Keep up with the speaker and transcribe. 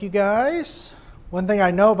You guys, one thing I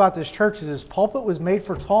know about this church is this pulpit was made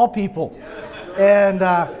for tall people. And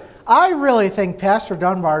I really think Pastor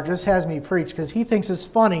Dunbar just has me preach because he thinks it's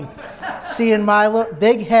funny seeing my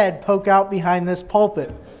big head poke out behind this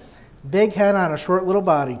pulpit. Big head on a short little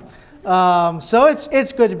body. So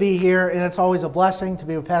it's good to be here, and it's always a blessing to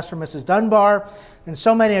be with Pastor and Mrs. Dunbar. And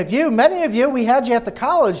so many of you, we had you at the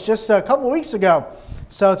college just a couple weeks ago.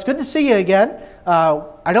 So it's good to see you again.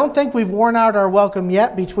 I don't think we've worn out our welcome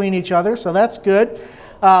yet between each other, so that's good.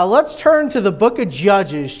 Let's turn to the book of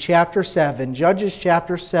Judges, chapter 7. Judges,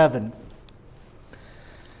 chapter 7.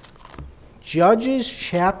 Judges,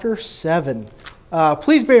 chapter 7.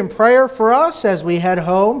 Please be in prayer for us as we head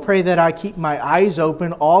home. Pray that I keep my eyes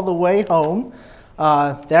open all the way home.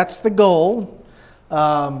 That's the goal.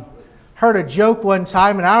 Heard a joke one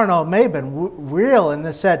time, and I don't know, it may have been real, and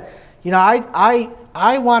it said, you know,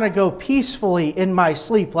 I want to go peacefully in my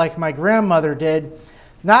sleep like my grandmother did,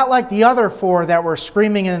 not like the other four that were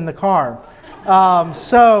screaming in the car.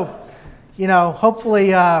 So, you know,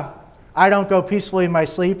 hopefully I don't go peacefully in my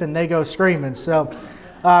sleep and they go screaming. So,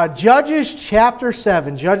 Judges chapter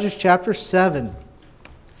 7. Judges chapter 7.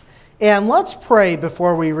 And let's pray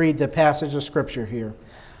before we read the passage of Scripture here.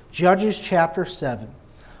 Judges chapter 7.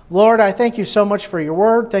 Lord, I thank you so much for your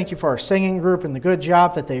word. Thank you for our singing group and the good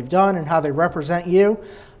job that they've done and how they represent you.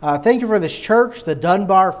 Thank you for this church, the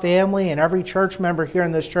Dunbar family, and every church member here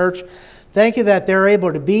in this church. Thank you that they're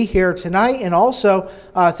able to be here tonight. And also,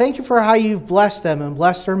 thank you for how you've blessed them and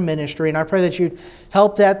blessed their ministry. And I pray that you'd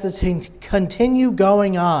help that to continue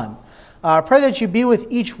going on. I pray that you be with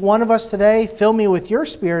each one of us today. Fill me with your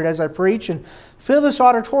Spirit as I preach, and fill this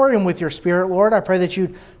auditorium with your Spirit, Lord. I pray that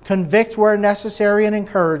you convict where necessary and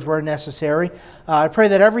encourage where necessary. I pray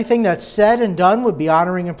that everything that's said and done would be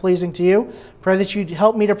honoring and pleasing to you. Pray that you'd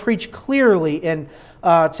help me to preach clearly and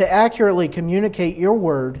to accurately communicate your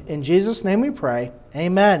word. In Jesus' name we pray.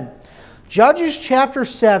 Amen. Judges chapter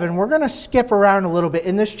 7. We're going to skip around a little bit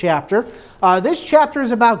in this chapter. This chapter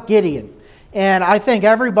is about Gideon. And I think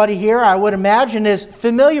everybody here, I would imagine, is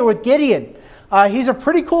familiar with Gideon. He's a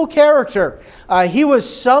pretty cool character. He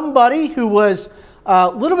was somebody who was a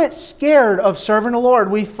little bit scared of serving the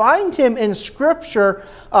Lord. We find him in Scripture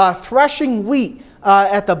threshing wheat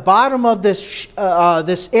at the bottom of this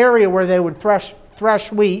area where they would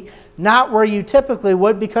thresh wheat, not where you typically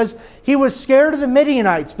would, because he was scared of the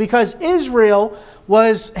Midianites, because Israel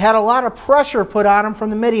had a lot of pressure put on him from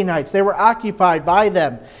the Midianites. They were occupied by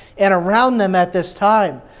them and around them at this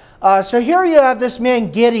time. So here you have this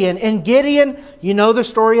man Gideon. And Gideon, you know the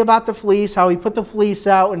story about the fleece, how he put the fleece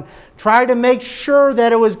out and tried to make sure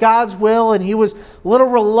that it was God's will, and he was a little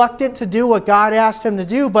reluctant to do what God asked him to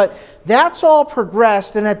do. But that's all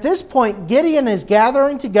progressed, and at this point, Gideon is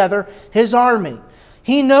gathering together his army.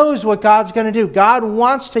 He knows what God's going to do. God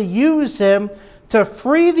wants to use him to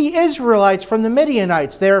free the Israelites from the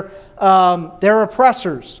Midianites, their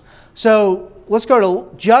oppressors. So let's go to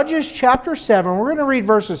Judges chapter 7. We're going to read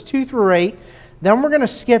verses 2 through 8. Then we're going to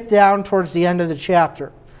skip down towards the end of the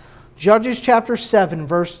chapter. Judges chapter 7,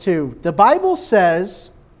 verse 2. The Bible says,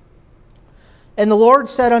 "And the Lord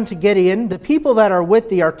said unto Gideon, The people that are with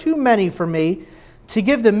thee are too many for me to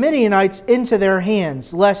give the Midianites into their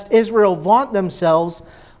hands, lest Israel vaunt themselves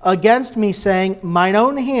against me, saying, Mine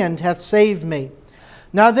own hand hath saved me.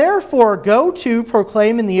 Now therefore go to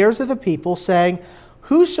proclaim in the ears of the people, saying,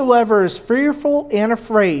 Whosoever is fearful and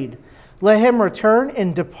afraid, let him return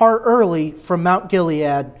and depart early from Mount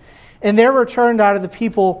Gilead. And there returned out of the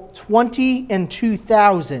people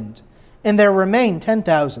 22,000, and there remained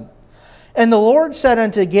 10,000. And the Lord said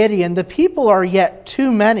unto Gideon, The people are yet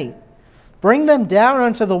too many. Bring them down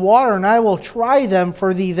unto the water, and I will try them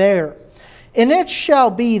for thee there. And it shall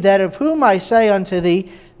be that of whom I say unto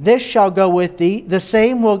thee, This shall go with thee, the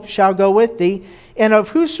same shall go with thee. And of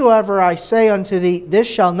whosoever I say unto thee, This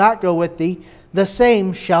shall not go with thee, the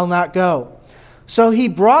same shall not go. So he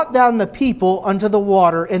brought down the people unto the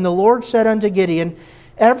water, and the Lord said unto Gideon,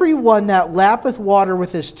 Every one that lappeth water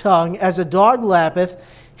with his tongue, as a dog lappeth,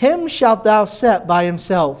 him shalt thou set by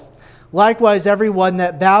himself. Likewise every one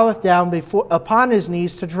that boweth down upon his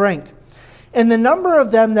knees to drink. And the number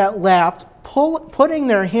of them that lapped, putting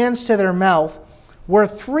their hands to their mouth, were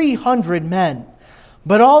 300 men.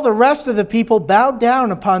 But all the rest of the people bowed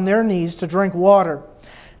down upon their knees to drink water.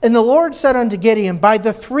 And the Lord said unto Gideon, By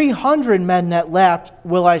the 300 men that lapped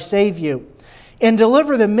will I save you, and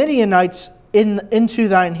deliver the Midianites into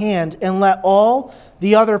thine hand, and let all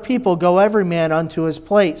the other people go every man unto his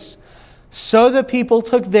place. So the people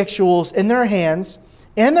took victuals in their hands,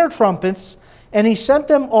 and their trumpets, and he sent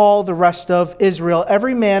them all, the rest of Israel,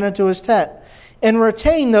 every man unto his tent, and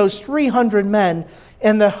retained those 300 men,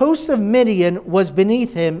 and the host of Midian was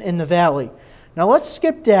beneath him in the valley. Now let's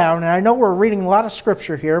skip down, and I know we're reading a lot of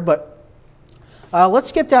scripture here, but let's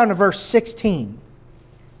skip down to verse 16.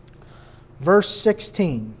 Verse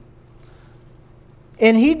 16.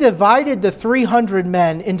 And he divided the 300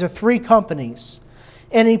 men into 3 companies,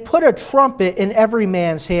 and he put a trumpet in every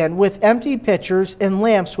man's hand, with empty pitchers and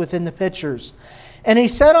lamps within the pitchers. And he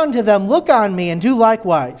said unto them, Look on me, and do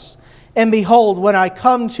likewise. And behold, when I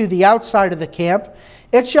come to the outside of the camp,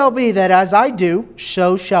 it shall be that as I do,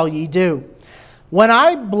 so shall ye do. When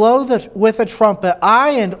I blow with a trumpet, I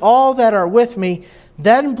and all that are with me,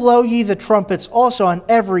 then blow ye the trumpets also on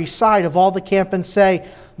every side of all the camp, and say,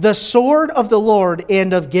 The sword of the Lord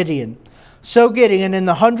and of Gideon. So Gideon and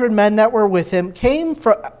the 100 men that were with him came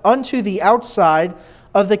unto the outside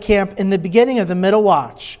of the camp in the beginning of the middle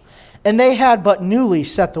watch. And they had but newly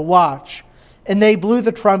set the watch. And they blew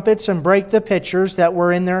the trumpets and brake the pitchers that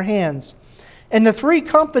were in their hands. And the 3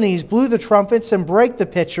 companies blew the trumpets and brake the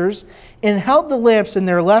pitchers, and held the lamps in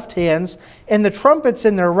their left hands, and the trumpets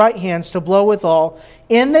in their right hands to blow withal.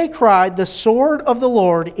 And they cried, The sword of the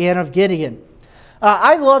Lord and of Gideon.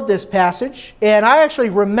 I love this passage, and I actually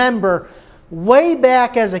remember way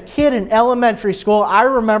back as a kid in elementary school, I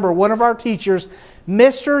remember one of our teachers,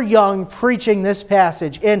 Mr. Young, preaching this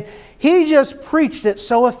passage. And he just preached it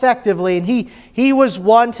so effectively. And he was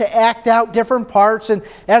one to act out different parts. And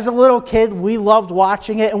as a little kid, we loved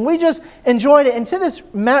watching it. And we just enjoyed it. And to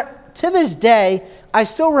this day, I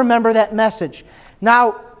still remember that message.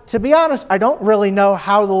 Now, to be honest, I don't really know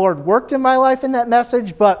how the Lord worked in my life in that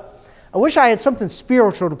message, but I wish I had something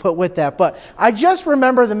spiritual to put with that, but I just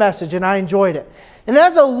remember the message and I enjoyed it. And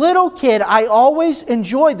as a little kid, I always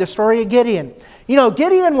enjoyed the story of Gideon. You know,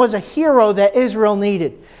 Gideon was a hero that Israel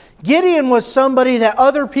needed. Gideon was somebody that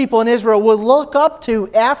other people in Israel would look up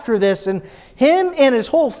to after this, and him and his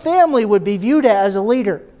whole family would be viewed as a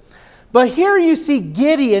leader. But here you see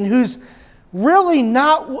Gideon, who's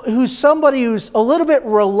somebody who's a little bit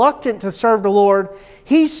reluctant to serve the Lord.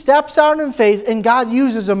 He steps out in faith and God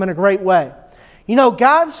uses him in a great way. You know,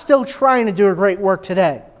 God's still trying to do a great work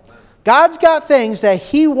today. God's got things that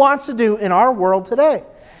He wants to do in our world today.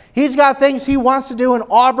 He's got things He wants to do in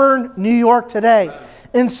Auburn, New York today.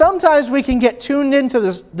 And sometimes we can get tuned into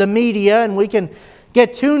the media, and we can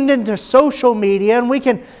get tuned into social media, and we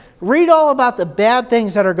can read all about the bad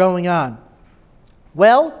things that are going on.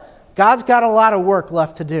 Well, God's got a lot of work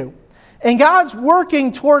left to do. And God's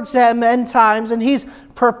working towards them end times, and He's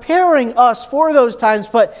preparing us for those times.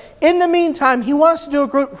 But in the meantime, He wants to do a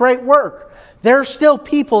great work. There's still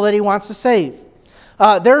people that He wants to save.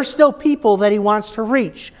 There's still people that He wants to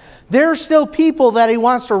reach. There's still people that He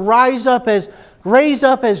wants to raise up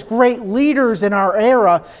as great leaders in our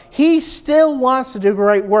era. He still wants to do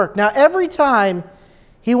great work. Now, every time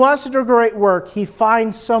He wants to do great work, He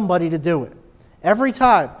finds somebody to do it. Every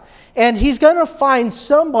time. And He's going to find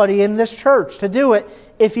somebody in this church to do it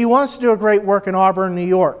if He wants to do a great work in Auburn, New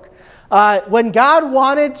York. When God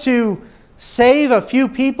wanted to save a few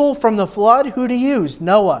people from the flood, who to use?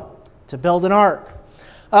 Noah, to build an ark.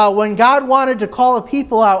 When God wanted to call a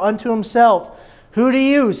people out unto Himself, who to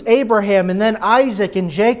use? Abraham, and then Isaac and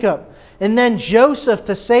Jacob, and then Joseph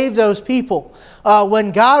to save those people.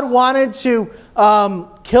 When God wanted to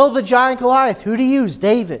kill the giant Goliath, who to use?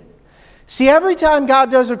 David. See, every time God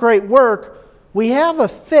does a great work, we have a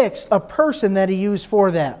person that He used for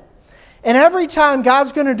that. And every time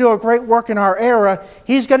God's going to do a great work in our era,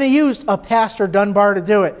 He's going to use a Pastor Dunbar to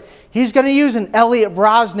do it. He's going to use an Elliot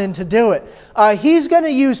Brosnan to do it. He's going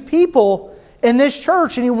to use people in this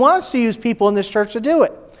church, and He wants to use people in this church to do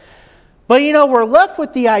it. But you know, we're left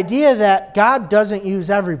with the idea that God doesn't use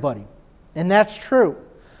everybody. And that's true.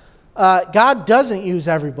 God doesn't use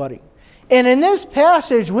everybody. And in this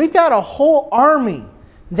passage, we've got a whole army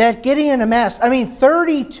that Gideon amassed.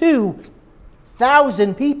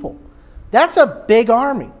 32,000 people. That's a big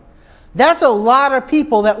army. That's a lot of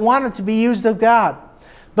people that wanted to be used of God.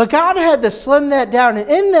 But God had to slim that down. And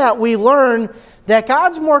in that, we learn that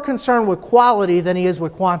God's more concerned with quality than He is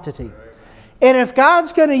with quantity. And if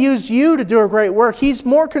God's going to use you to do a great work, He's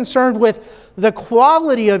more concerned with the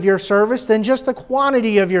quality of your service than just the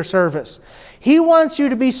quantity of your service. He wants you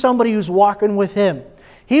to be somebody who's walking with Him.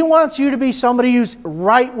 He wants you to be somebody who's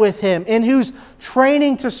right with Him and who's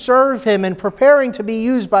training to serve Him and preparing to be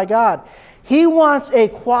used by God. He wants a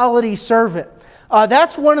quality servant.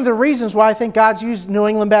 That's one of the reasons why I think God's used New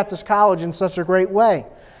England Baptist College in such a great way.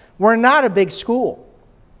 We're not a big school.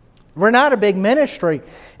 We're not a big ministry.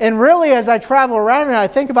 And really, as I travel around and I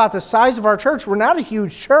think about the size of our church, we're not a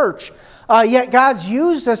huge church. Yet God's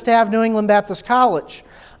used us to have New England Baptist College.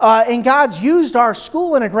 And God's used our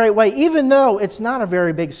school in a great way, even though it's not a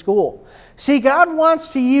very big school. See, God wants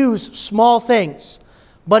to use small things,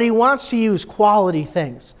 but He wants to use quality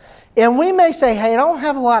things. And we may say, hey, I don't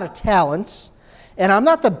have a lot of talents, and I'm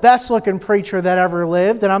not the best-looking preacher that ever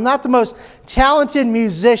lived, and I'm not the most talented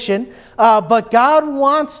musician, but God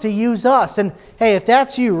wants to use us. And hey, if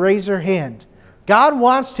that's you, raise your hand. God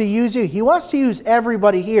wants to use you. He wants to use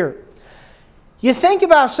everybody here. You think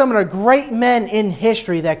about some of the great men in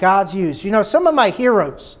history that God's used. You know, some of my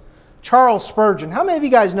heroes, Charles Spurgeon. How many of you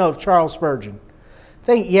guys know of Charles Spurgeon?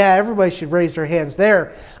 Yeah, everybody should raise their hands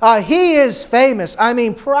there. He is famous. I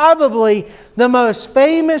mean, probably the most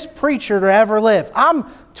famous preacher to ever live. I'm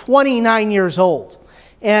 29 years old.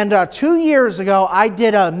 And 2 years ago, I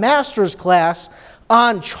did a master's class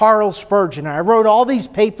on Charles Spurgeon. I wrote all these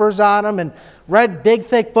papers on him and read big,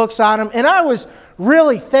 thick books on him. And I was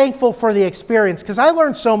really thankful for the experience because I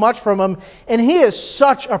learned so much from him. And he is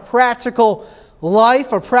such a practical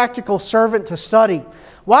life, a practical servant to study.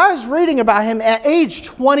 While I was reading about him, at age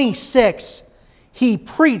 26, he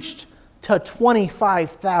preached to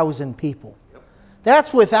 25,000 people.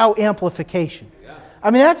 That's without amplification.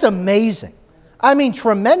 I mean, that's amazing. I mean,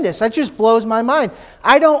 tremendous. That just blows my mind.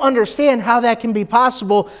 I don't understand how that can be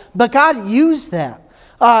possible, but God used that.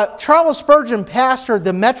 Charles Spurgeon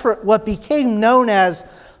pastored what became known as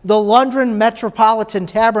the London Metropolitan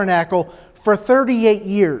Tabernacle for 38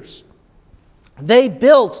 years. They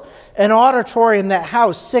built an auditorium that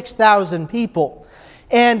housed 6,000 people.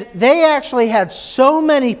 And they actually had so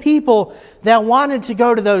many people that wanted to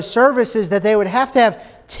go to those services that they would have to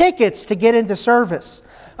have tickets to get into service.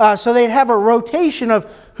 So they'd have a rotation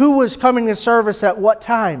of who was coming to service at what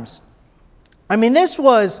times. I mean, this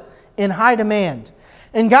was in high demand.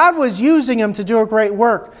 And God was using him to do a great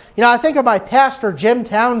work. You know, I think of my pastor, Jim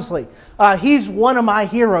Townsley. He's one of my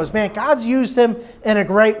heroes. Man, God's used him in a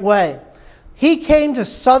great way. He came to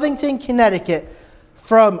Southington, Connecticut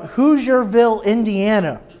from Hoosierville,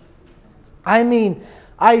 Indiana. I mean,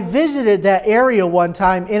 I visited that area one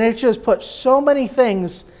time, and it just put so many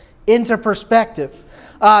things into perspective.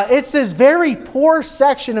 It's this very poor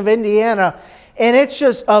section of Indiana, and it's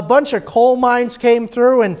just a bunch of coal mines came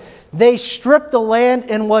through, and they stripped the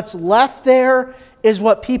land, and what's left there is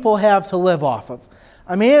what people have to live off of.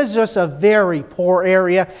 I mean, it's just a very poor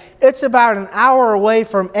area. It's about an hour away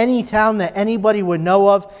from any town that anybody would know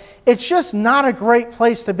of. It's just not a great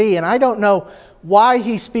place to be, and I don't know why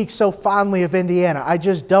he speaks so fondly of Indiana. I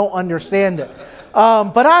just don't understand it.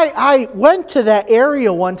 But I went to that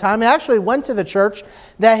area one time. I actually went to the church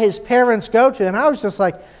that his parents go to, and I was just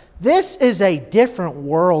like, this is a different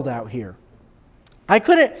world out here. I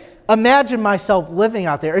couldn't imagine myself living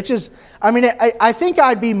out there. It's just, I mean, I think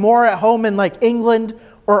I'd be more at home in like England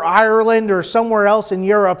or Ireland or somewhere else in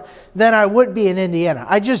Europe than I would be in Indiana.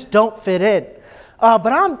 I just don't fit in.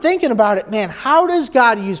 But I'm thinking about it, man, how does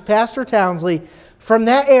God use Pastor Townsley from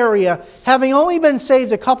that area, having only been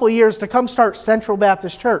saved a couple years, to come start Central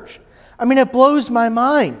Baptist Church? I mean, it blows my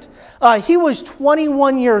mind. He was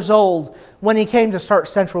 21 years old when he came to start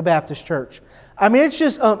Central Baptist Church. I mean, it's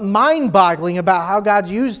just mind-boggling about how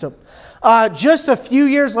God's used him. Just a few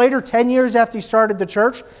years later, 10 years after he started the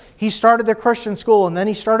church, he started the Christian school, and then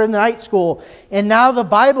he started the night school, and now the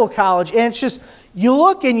Bible college. And it's just, you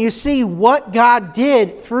look and you see what God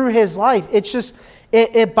did through his life. It's just,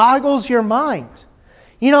 it boggles your mind.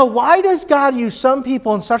 You know, why does God use some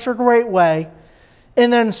people in such a great way,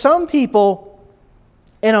 and then some people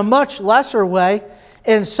in a much lesser way,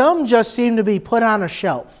 and some just seem to be put on a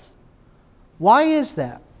shelf? Why is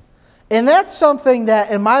that? And that's something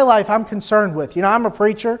that in my life I'm concerned with. You know, I'm a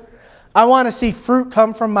preacher. I want to see fruit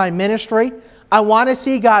come from my ministry. I want to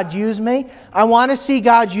see God use me. I want to see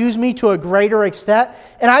God use me to a greater extent.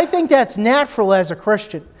 And I think that's natural as a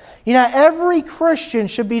Christian. You know, every Christian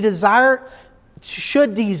should desire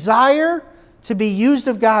to be used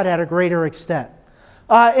of God at a greater extent.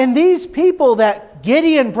 And these people that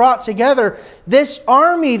Gideon brought together, this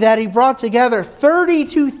army that he brought together,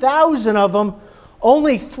 32,000 of them,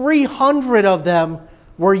 only 300 of them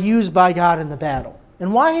were used by God in the battle.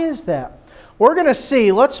 And why is that? We're going to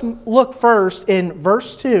see. Let's look first in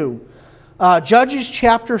verse 2. Judges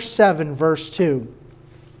chapter 7, verse 2.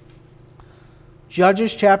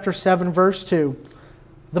 Judges chapter 7, verse 2.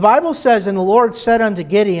 The Bible says, "And the Lord said unto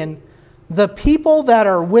Gideon, The people that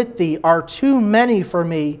are with thee are too many for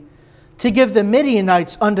me to give the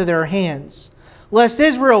Midianites unto their hands, lest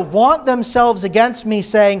Israel vaunt themselves against me,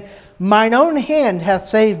 saying, Mine own hand hath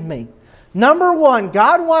saved me. Number one,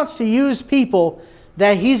 God wants to use people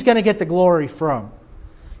that He's going to get the glory from.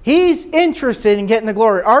 He's interested in getting the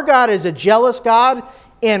glory. Our God is a jealous God,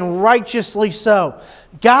 and righteously so.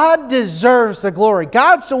 God deserves the glory.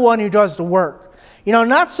 God's the one who does the work.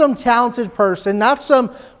 Not some talented person, not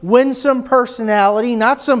some winsome personality,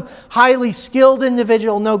 not some highly skilled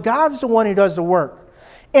individual. No, God's the one who does the work.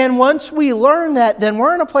 And once we learn that, then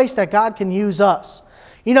we're in a place that God can use us.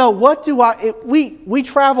 We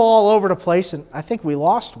travel all over the place, and I think we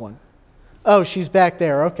lost one. Oh, she's back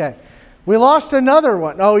there. Okay. We lost another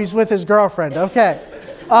one. Oh, he's with his girlfriend. Okay.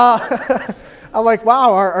 I'm like,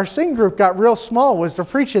 wow, our singing group got real small. Was the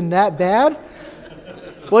preaching that bad?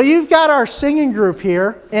 Well, you've got our singing group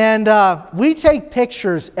here, and we take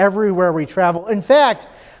pictures everywhere we travel. In fact,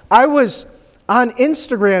 I was on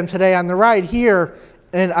Instagram today on the ride here,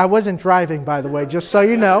 and I wasn't driving, by the way, just so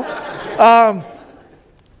you know.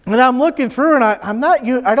 And I'm looking through, and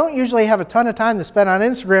I don't usually have a ton of time to spend on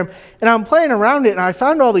Instagram, and I'm playing around it, and I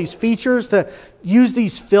found all these features to use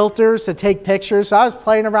these filters to take pictures. So I was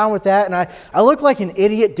playing around with that, and I looked like an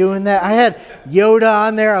idiot doing that. I had Yoda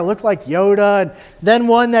on there. I looked like Yoda, and then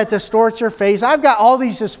one that distorts your face. I've got all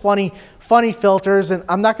these just funny filters, and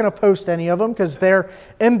I'm not going to post any of them because they're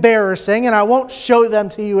embarrassing, and I won't show them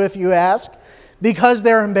to you if you ask because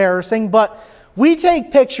they're embarrassing. But we take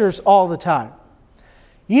pictures all the time.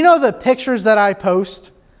 The pictures that I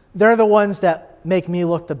post, they're the ones that make me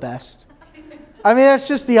look the best. I mean, that's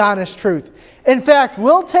just the honest truth. In fact,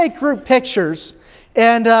 we'll take group pictures,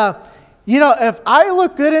 and, if I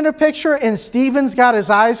look good in a picture and Steven's got his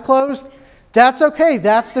eyes closed, that's okay.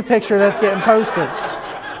 That's the picture that's getting posted.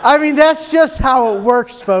 I mean, that's just how it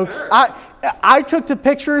works, folks. I took the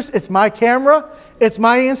pictures. It's my camera. It's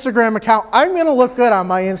my Instagram account. I'm going to look good on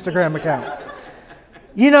my Instagram account.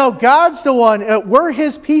 God's the one. We're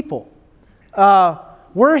His people.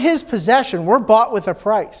 We're His possession. We're bought with a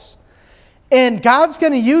price. And God's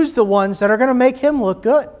going to use the ones that are going to make Him look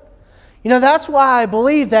good. That's why I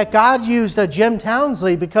believe that God used Jim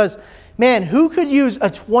Townsley because, man, who could use a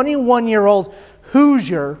 21-year-old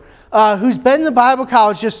Hoosier who's been in the Bible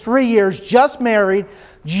college just 3 years, just married,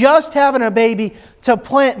 just having a baby, to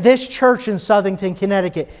plant this church in Southington,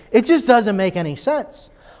 Connecticut? It just doesn't make any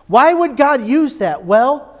sense. Why would God use that?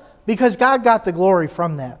 Well, because God got the glory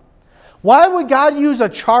from that. Why would God use a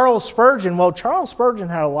Charles Spurgeon? Well, Charles Spurgeon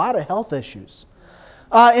had a lot of health issues.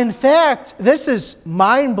 In fact, this is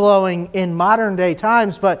mind-blowing in modern day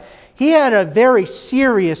times, but he had a very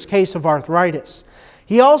serious case of arthritis.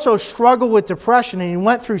 He also struggled with depression, and he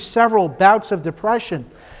went through several bouts of depression.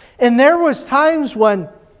 And there was times when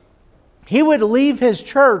he would leave his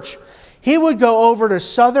church. He would go over to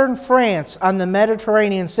southern France on the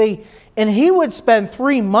Mediterranean Sea, and he would spend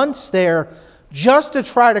 3 months there just to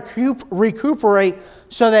try to recuperate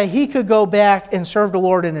so that he could go back and serve the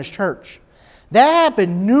Lord in his church. That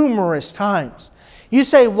happened numerous times. You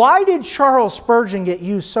say, why did Charles Spurgeon get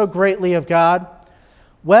used so greatly of God?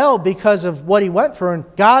 Well, because of what he went through, and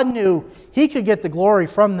God knew He could get the glory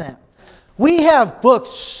from that. We have books,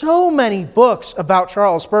 so many books about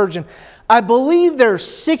Charles Spurgeon. I believe there's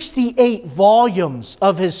 68 volumes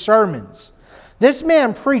of his sermons. This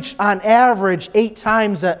man preached on average 8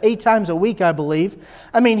 times a week, I believe.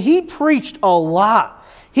 I mean, he preached a lot.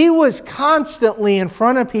 He was constantly in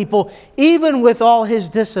front of people, even with all his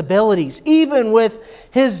disabilities, even with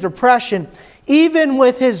his depression, even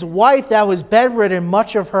with his wife that was bedridden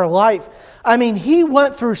much of her life. I mean, he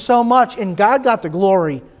went through so much, and God got the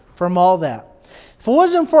glory from all that. If it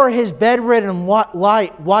wasn't for his bedridden wife, if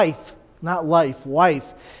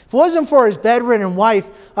it wasn't for his bedridden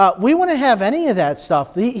wife, we wouldn't have any of that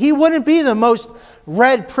stuff. He wouldn't be the most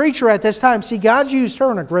read preacher at this time. See, God used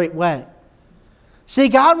her in a great way. See,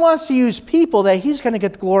 God wants to use people that He's going to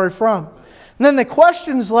get the glory from. And then the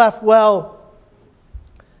question's left, well,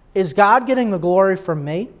 is God getting the glory from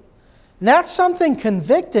me? And that's something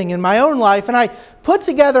convicting in my own life. And I put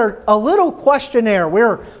together a little questionnaire. We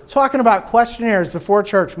were talking about questionnaires before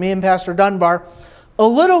church, me and Pastor Dunbar. A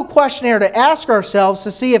little questionnaire to ask ourselves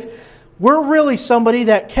to see if we're really somebody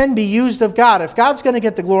that can be used of God, if God's going to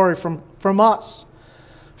get the glory from us.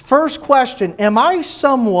 First question, am I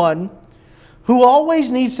someone who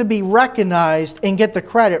always needs to be recognized and get the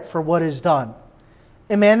credit for what is done?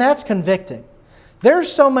 And man, that's convicting.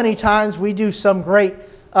 There's so many times we do some great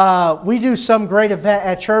event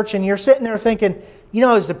at church, and you're sitting there thinking,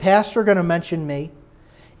 is the pastor going to mention me?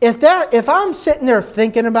 If I'm sitting there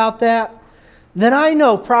thinking about that, then I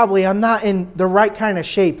know probably I'm not in the right kind of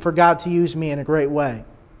shape for God to use me in a great way.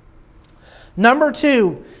 Number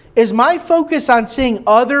 2, is my focus on seeing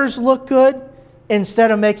others look good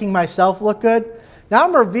instead of making myself look good? Now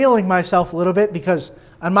I'm revealing myself a little bit because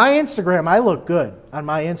on my Instagram, I look good on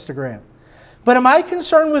my Instagram. But am I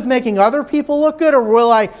concerned with making other people look good, or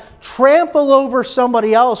will I trample over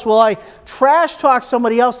somebody else? Will I trash talk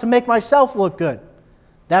somebody else to make myself look good?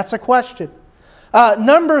 That's a question.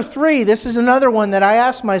 Number 3, this is another one that I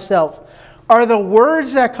ask myself. Are the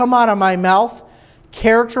words that come out of my mouth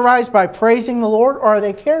characterized by praising the Lord, or are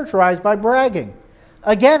they characterized by bragging?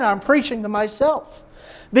 Again, I'm preaching to myself.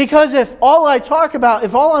 Because if all I talk about,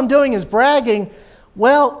 if all I'm doing is bragging,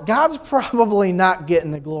 well, God's probably not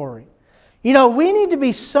getting the glory. You know, we need to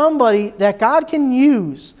be somebody that God can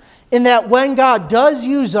use, in that when God does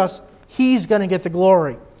use us, He's going to get the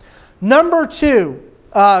glory. Number 2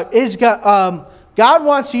 is God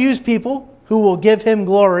wants to use people who will give Him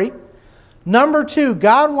glory. Number 2,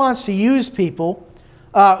 God wants to use people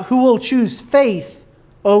who will choose faith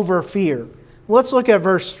over fear. Let's look at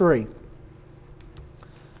verse 3.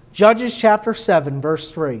 Judges chapter 7,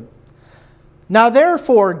 verse 3. Now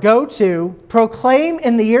therefore go to, proclaim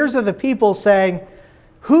in the ears of the people, saying,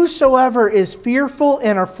 whosoever is fearful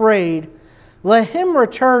and afraid, let him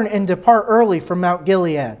return and depart early from Mount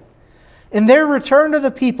Gilead. And there returned to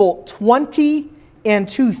the people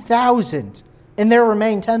 22,000, and there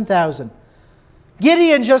remained 10,000.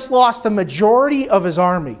 Gideon just lost the majority of his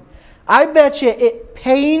army. I bet you it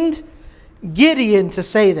pained Gideon to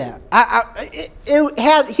say that.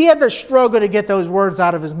 He had to struggle to get those words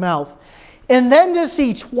out of his mouth. And then to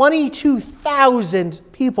see 22,000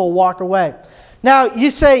 people walk away. Now,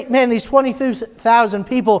 you say, man, these 22,000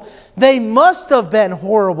 people, they must have been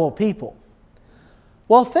horrible people.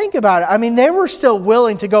 Well, think about it. I mean, they were still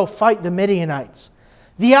willing to go fight the Midianites.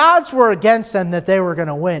 The odds were against them that they were going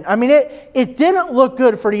to win. I mean, it didn't look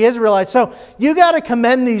good for the Israelites. So you got to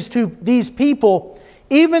commend these people.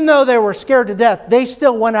 Even though they were scared to death, they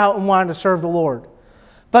still went out and wanted to serve the Lord.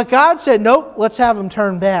 But God said, nope, let's have them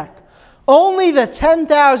turn back. Only the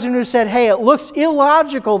 10,000 who said, hey, it looks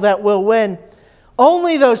illogical that we'll win.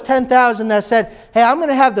 Only those 10,000 that said, hey, I'm going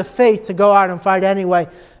to have the faith to go out and fight anyway.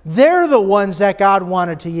 They're the ones that God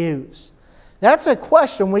wanted to use. That's a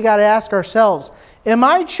question we got to ask ourselves. Am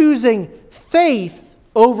I choosing faith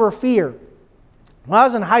over fear? When I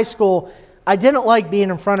was in high school, I didn't like being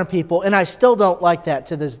in front of people, and I still don't like that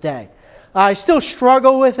to this day. I still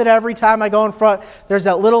struggle with it every time I go in front. There's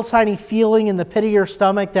that little tiny feeling in the pit of your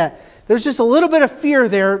stomach that there's just a little bit of fear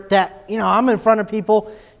there that, I'm in front of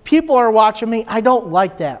people. People are watching me. I don't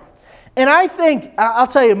like that. And I think, I'll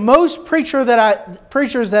tell you, most preachers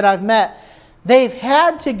that I've met, they've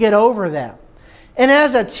had to get over that. And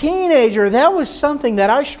as a teenager, that was something that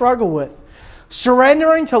I struggled with.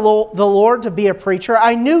 Surrendering to the Lord to be a preacher,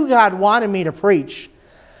 I knew God wanted me to preach.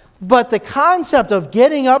 But the concept of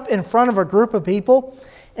getting up in front of a group of people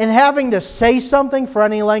and having to say something for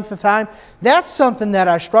any length of time, that's something that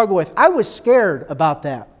I struggle with. I was scared about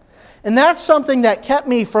that. And that's something that kept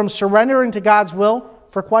me from surrendering to God's will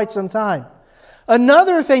for quite some time.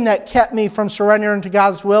 Another thing that kept me from surrendering to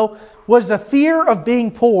God's will was the fear of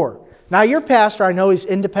being poor. Now, your pastor, I know he's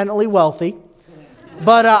independently wealthy,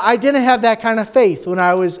 but I didn't have that kind of faith when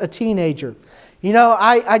I was a teenager.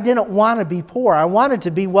 I didn't want to be poor. I wanted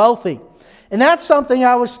to be wealthy. And that's something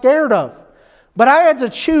I was scared of. But I had to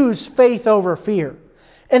choose faith over fear.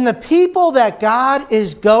 And the people that God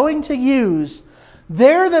is going to use,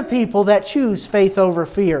 they're the people that choose faith over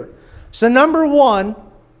fear. So number 1,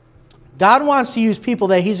 God wants to use people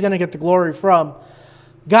that He's going to get the glory from.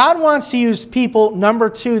 God wants to use people, number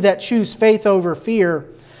 2, that choose faith over fear.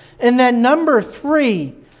 And then number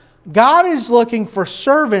 3, God is looking for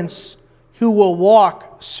servants who will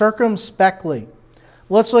walk circumspectly.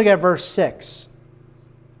 Let's look at verse 6.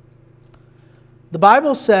 The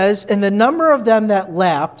Bible says, and the number of them that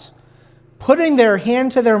lapped, putting their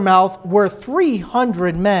hand to their mouth, were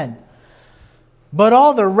 300 men. But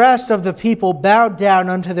all the rest of the people bowed down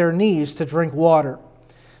unto their knees to drink water.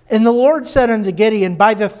 And the Lord said unto Gideon,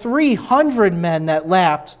 by the 300 men that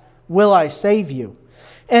lapped will I save you,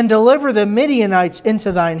 and deliver the Midianites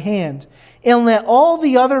into thine hand, and let all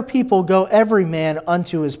the other people go every man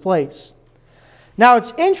unto his place. Now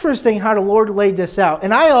it's interesting how the Lord laid this out.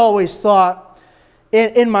 And I always thought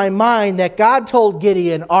in my mind that God told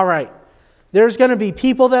Gideon, all right, there's going to be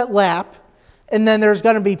people that lap, and then there's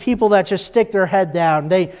going to be people that just stick their head down.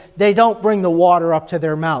 They don't bring the water up to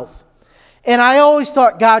their mouth. And I always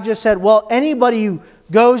thought God just said, well, anybody who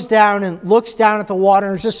goes down and looks down at the water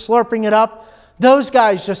and is just slurping it up, those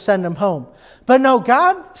guys just send them home. But no,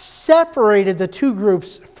 God separated the two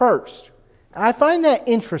groups first. I find that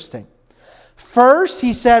interesting. First,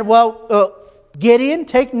 He said, well, Gideon,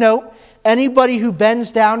 take note, anybody who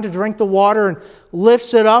bends down to drink the water and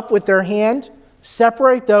lifts it up with their hand,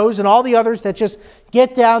 separate those, and all the others that just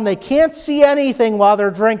get down, they can't see anything while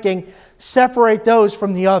they're drinking, separate those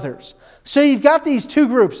from the others. So you've got these two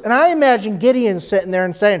groups, and I imagine Gideon sitting there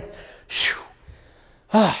and saying,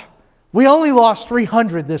 we only lost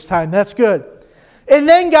 300 this time, that's good. And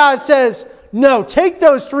then God says, no, take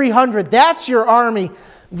those 300, that's your army.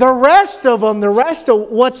 The rest of them, the rest of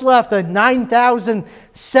what's left, the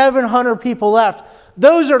 9,700 people left,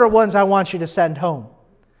 those are the ones I want you to send home.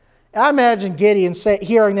 I imagine Gideon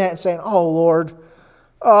hearing that and saying, oh Lord,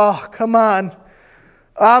 oh come on.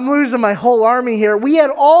 I'm losing my whole army here. We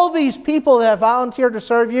had all these people that volunteered to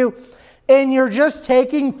serve you, and you're just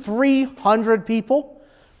taking 300 people?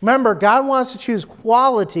 Remember, God wants to choose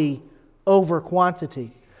quality over quantity.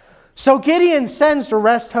 So Gideon sends the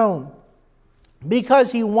rest home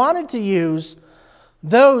because he wanted to use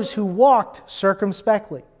those who walked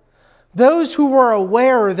circumspectly, those who were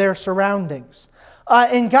aware of their surroundings.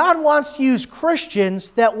 And God wants to use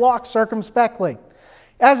Christians that walk circumspectly.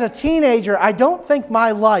 As a teenager, I don't think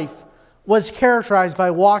my life was characterized by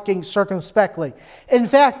walking circumspectly. In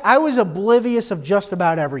fact, I was oblivious of just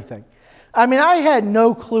about everything. I mean, I had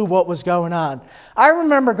no clue what was going on. I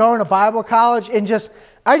remember going to Bible college and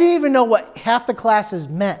I didn't even know what half the classes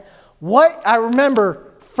meant. I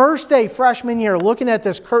remember first day freshman year looking at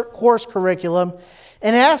this course curriculum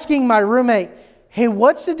and asking my roommate, hey,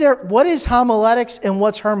 what is homiletics and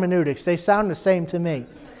what's hermeneutics? They sound the same to me.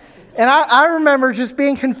 And I remember just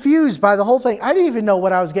being confused by the whole thing. I didn't even know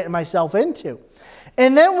what I was getting myself into.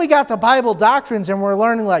 And then we got the Bible doctrines and we're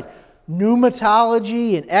learning like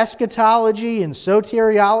pneumatology and eschatology and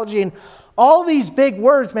soteriology and all these big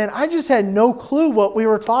words, man. I just had no clue what we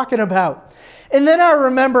were talking about. And then I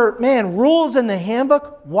remember, man, rules in the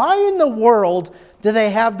handbook. Why in the world do they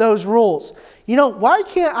have those rules? You know, why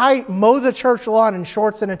can't I mow the church lawn in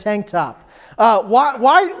shorts and a tank top?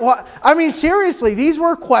 Why? I mean, seriously, these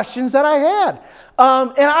were questions that I had.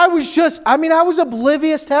 And I was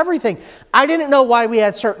oblivious to everything. I didn't know why we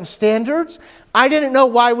had certain standards. I didn't know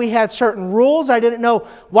why we had certain rules. I didn't know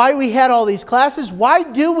why we had all these classes. Why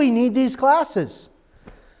do we need these classes?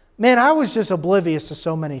 Man, I was just oblivious to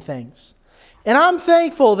so many things. And I'm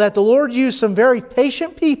thankful that the Lord used some very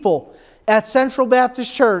patient people at Central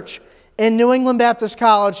Baptist Church and New England Baptist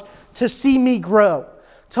College to see me grow,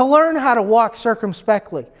 to learn how to walk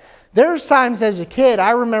circumspectly. There's times as a kid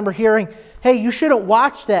I remember hearing, hey, you shouldn't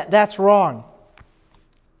watch that. That's wrong.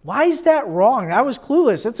 Why is that wrong? I was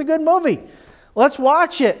clueless. It's a good movie. Let's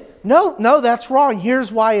watch it. No, that's wrong.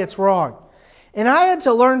 Here's why it's wrong. And I had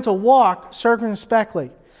to learn to walk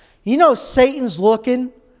circumspectly. You know, Satan's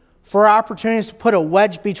looking for opportunities to put a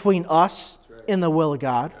wedge between us and the will of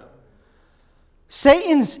God.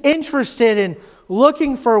 Satan's interested in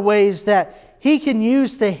looking for ways that he can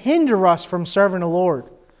use to hinder us from serving the Lord.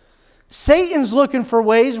 Satan's looking for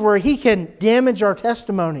ways where he can damage our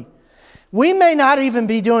testimony. We may not even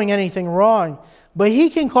be doing anything wrong, but he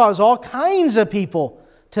can cause all kinds of people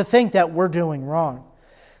to think that we're doing wrong.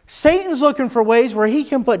 Satan's looking for ways where he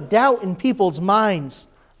can put doubt in people's minds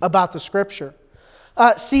about the Scripture.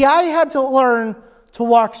 I had to learn to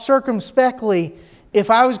walk circumspectly if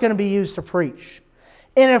I was going to be used to preach.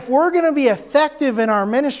 And if we're going to be effective in our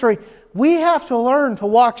ministry, we have to learn to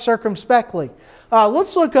walk circumspectly.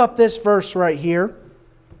 Let's look up this verse right here.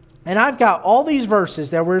 And I've got all these verses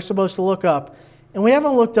that we're supposed to look up, and we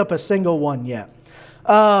haven't looked up a single one yet.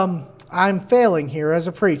 I'm failing here as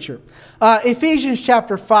a preacher. Ephesians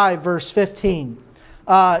chapter 5, verse 15.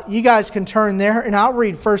 You guys can turn there, and I'll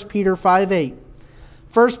read 1 Peter 5:8.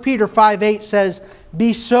 1 Peter 5:8 says,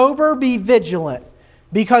 be sober, be vigilant,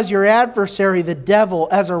 because your adversary, the devil,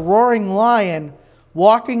 as a roaring lion,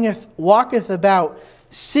 walketh about,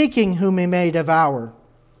 seeking whom he may devour.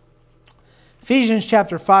 Ephesians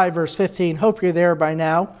chapter 5, verse 15. Hope you're there by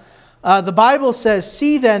now. The Bible says,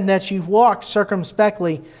 see then that you walk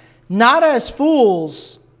circumspectly, not as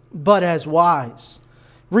fools, but as wise,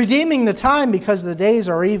 redeeming the time because the days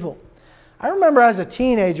are evil. I remember as a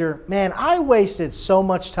teenager, man, I wasted so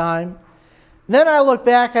much time. Then I look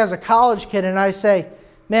back as a college kid and I say,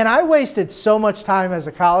 man, I wasted so much time as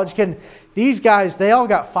a college kid. These guys, they all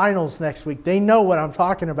got finals next week. They know what I'm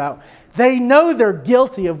talking about. They know they're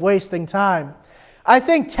guilty of wasting time. I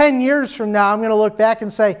think 10 years from now, I'm going to look back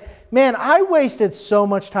and say, man, I wasted so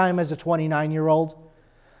much time as a 29-year-old.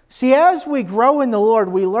 See, as we grow in the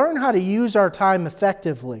Lord, we learn how to use our time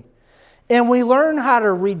effectively. And we learn how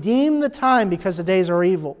to redeem the time because the days are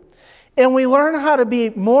evil. And we learn how to be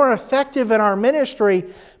more effective in our ministry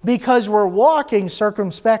because we're walking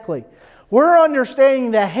circumspectly. We're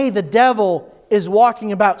understanding that, hey, the devil is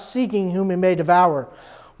walking about seeking whom he may devour.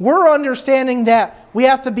 We're understanding that we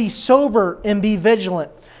have to be sober and be vigilant.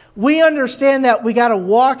 We understand that we got to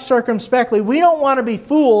walk circumspectly. We don't want to be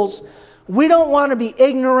fools. We don't want to be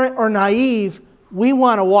ignorant or naive. We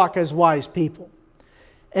want to walk as wise people.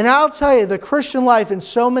 And I'll tell you, the Christian life in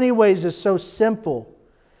so many ways is so simple.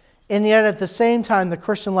 And yet at the same time, the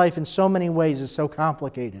Christian life in so many ways is so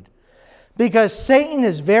complicated. Because Satan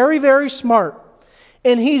is very, very smart.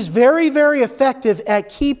 And he's very, very effective at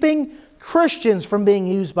keeping Christians from being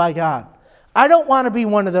used by God. I don't want to be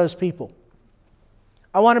one of those people.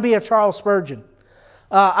 I want to be a Charles Spurgeon.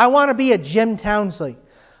 I want to be a Jim Townsley.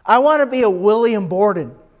 I want to be a William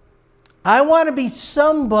Borden. I want to be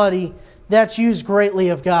somebody that's used greatly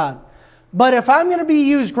of God. But if I'm going to be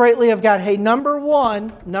used greatly of God, hey, number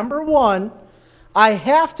one, I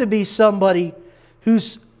have to be somebody who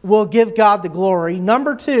will give God the glory.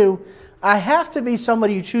 Number two, I have to be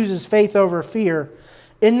somebody who chooses faith over fear.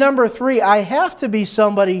 And number three, I have to be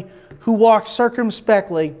somebody who walks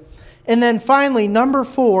circumspectly. And then finally, number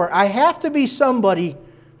four, I have to be somebody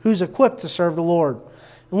who's equipped to serve the Lord.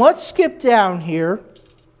 And let's skip down here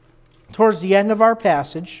towards the end of our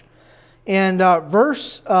passage. And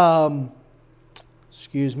verse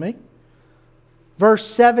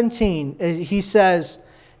 17, he says,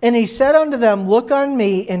 "And he said unto them, Look on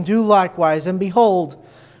me, and do likewise. And behold,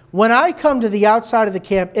 when I come to the outside of the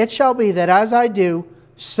camp, it shall be that as I do,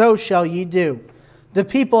 so shall ye do." The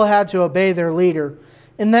people had to obey their leader.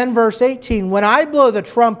 And then verse 18, "When I blow the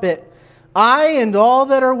trumpet, I and all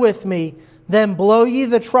that are with me, then blow ye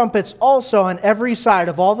the trumpets also on every side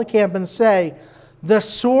of all the camp, and say, The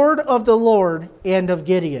sword of the Lord and of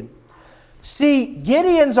Gideon." See,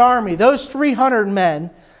 Gideon's army, those 300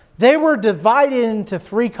 men, they were divided into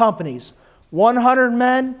three companies. 100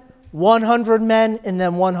 men, 100 men, and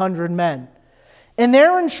then 100 men. And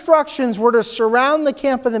their instructions were to surround the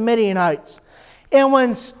camp of the Midianites. And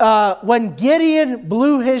when Gideon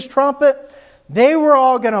blew his trumpet, they were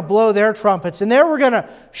all going to blow their trumpets. And they were going to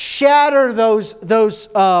shatter those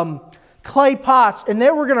clay pots. And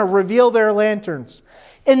they were going to reveal their lanterns.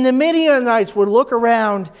 And the Midianites would look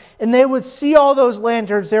around and they would see all those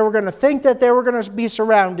lanterns. They were going to think that they were going to be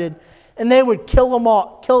surrounded. And they would kill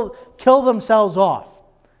themselves off.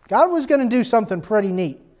 God was going to do something pretty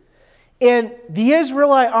neat. And the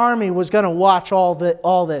Israelite army was going to watch all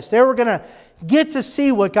this. They were going to get to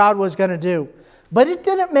see what God was going to do. But it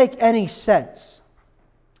didn't make any sense.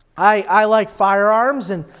 I like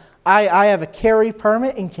firearms, and I have a carry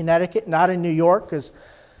permit in Connecticut, not in New York, because,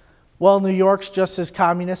 well, New York's just as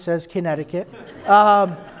communist as Connecticut.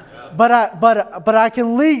 But I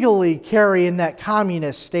can legally carry in that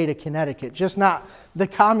communist state of Connecticut, just not the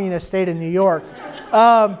communist state of New York.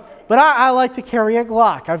 But I like to carry a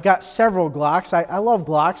Glock. I've got several Glocks. I love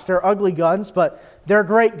Glocks. They're ugly guns, but they're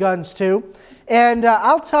great guns too. And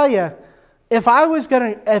I'll tell you, if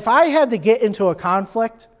I had to get into a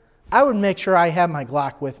conflict, I would make sure I had my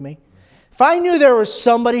Glock with me. If I knew there was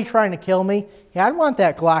somebody trying to kill me, yeah, I'd want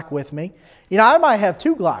that Glock with me. You know, I might have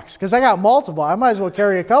 2 Glocks because I got multiple. I might as well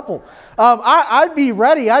carry a couple. I'd be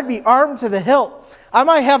ready. I'd be armed to the hilt. I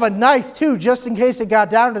might have a knife too, just in case it got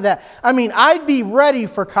down to that. I mean, I'd be ready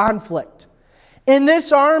for conflict. In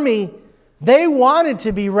this army, they wanted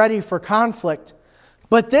to be ready for conflict,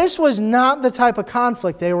 but this was not the type of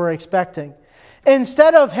conflict they were expecting.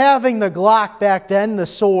 Instead of having the Glock back then, the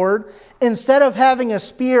sword, instead of having a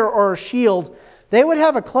spear or a shield, they would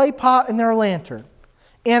have a clay pot in their lantern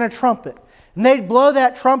and a trumpet. And they'd blow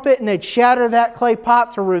that trumpet and they'd shatter that clay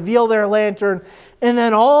pot to reveal their lantern. And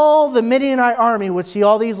then all the Midianite army would see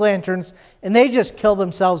all these lanterns and they just kill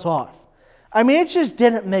themselves off. I mean, it just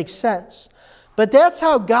didn't make sense. But that's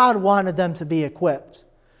how God wanted them to be equipped.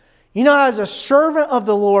 You know, as a servant of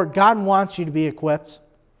the Lord, God wants you to be equipped.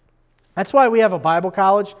 That's why we have a Bible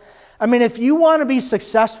college. I mean, if you want to be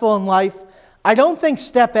successful in life, I don't think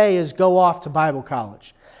step A is go off to Bible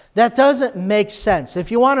college. That doesn't make sense.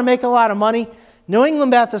 If you want to make a lot of money, New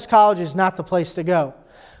England Baptist College is not the place to go.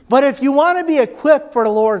 But if you want to be equipped for the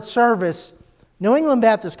Lord's service, New England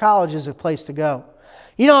Baptist College is a place to go.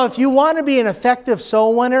 You know, if you want to be an effective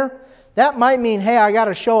soul winner, that might mean, hey, I got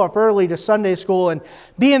to show up early to Sunday school and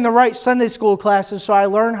be in the right Sunday school classes so I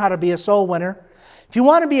learn how to be a soul winner. If you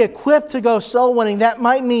want to be equipped to go soul winning, that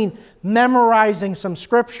might mean memorizing some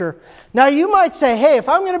scripture. Now, you might say, hey, if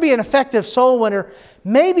I'm going to be an effective soul winner,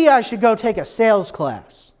 maybe I should go take a sales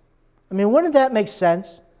class. I mean, wouldn't that make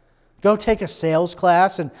sense? Go take a sales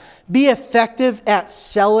class and be effective at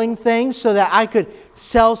selling things so that I could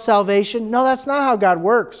sell salvation. No, that's not how God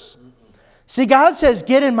works. See, God says,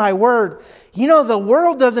 get in my word. You know, the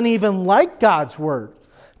world doesn't even like God's word.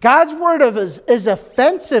 God's word is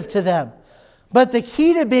offensive to them. But the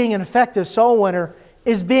key to being an effective soul winner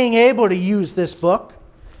is being able to use this book.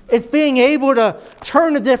 It's being able to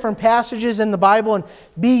turn to different passages in the Bible and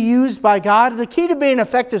be used by God. The key to being an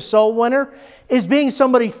effective soul winner is being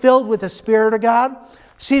somebody filled with the Spirit of God.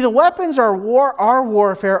 See, the weapons our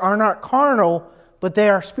warfare are not carnal, but they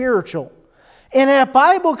are spiritual. And at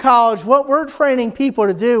Bible college, what we're training people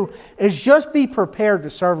to do is just be prepared to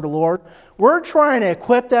serve the Lord. We're trying to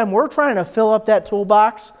equip them. We're trying to fill up that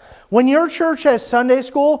toolbox. When your church has Sunday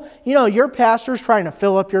school, your pastor's trying to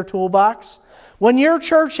fill up your toolbox. When your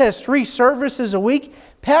church has 3 services a week,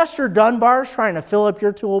 Pastor Dunbar's trying to fill up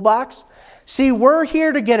your toolbox. See, we're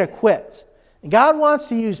here to get equipped. God wants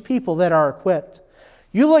to use people that are equipped.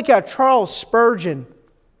 You look at Charles Spurgeon,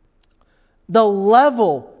 the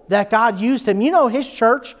level that God used him. His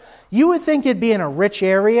church, you would think it'd be in a rich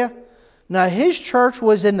area. Now, his church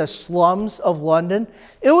was in the slums of London.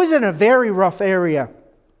 It was in a very rough area.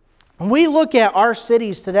 When we look at our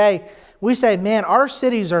cities today, we say, man, our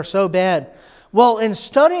cities are so bad. Well, in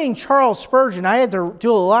studying Charles Spurgeon, I had to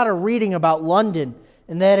do a lot of reading about London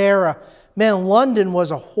in that era. Man, London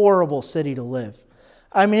was a horrible city to live.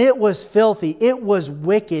 I mean, it was filthy. It was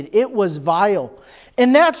wicked. It was vile.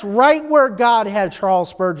 And that's right where God had Charles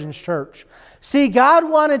Spurgeon's church. See, God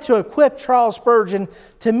wanted to equip Charles Spurgeon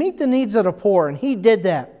to meet the needs of the poor, and He did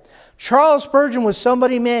that. Charles Spurgeon was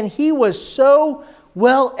somebody, man, he was so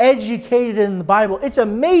well educated in the Bible. It's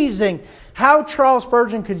amazing how Charles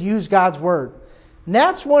Spurgeon could use God's Word. And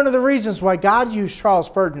that's one of the reasons why God used Charles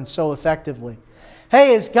Spurgeon so effectively.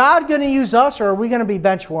 Hey, is God going to use us, or are we going to be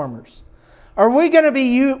bench warmers? Are we going to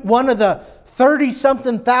be one of the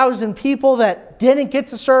 30-something thousand people that didn't get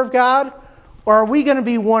to serve God? Or are we going to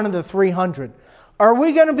be one of the 300? Are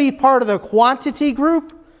we going to be part of the quantity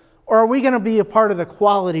group? Or are we going to be a part of the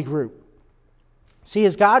quality group? See,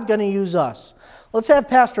 is God going to use us? Let's have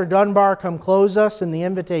Pastor Dunbar come close us in the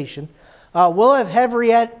invitation. We'll have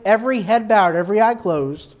every head bowed, every eye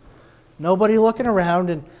closed. Nobody looking around.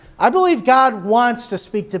 And I believe God wants to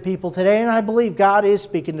speak to people today, and I believe God is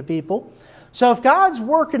speaking to people. So if God's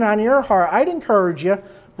working on your heart, I'd encourage you,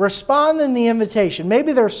 respond in the invitation.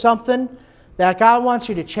 Maybe there's something that God wants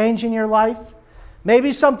you to change in your life.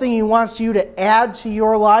 Maybe something He wants you to add to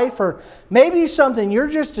your life. Or maybe something you're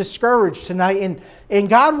just discouraged tonight, and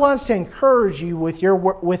God wants to encourage you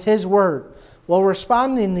with His Word. Well,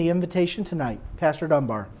 respond in the invitation tonight. Pastor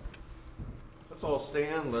Dunbar. Let's all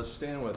stand. Let's stand with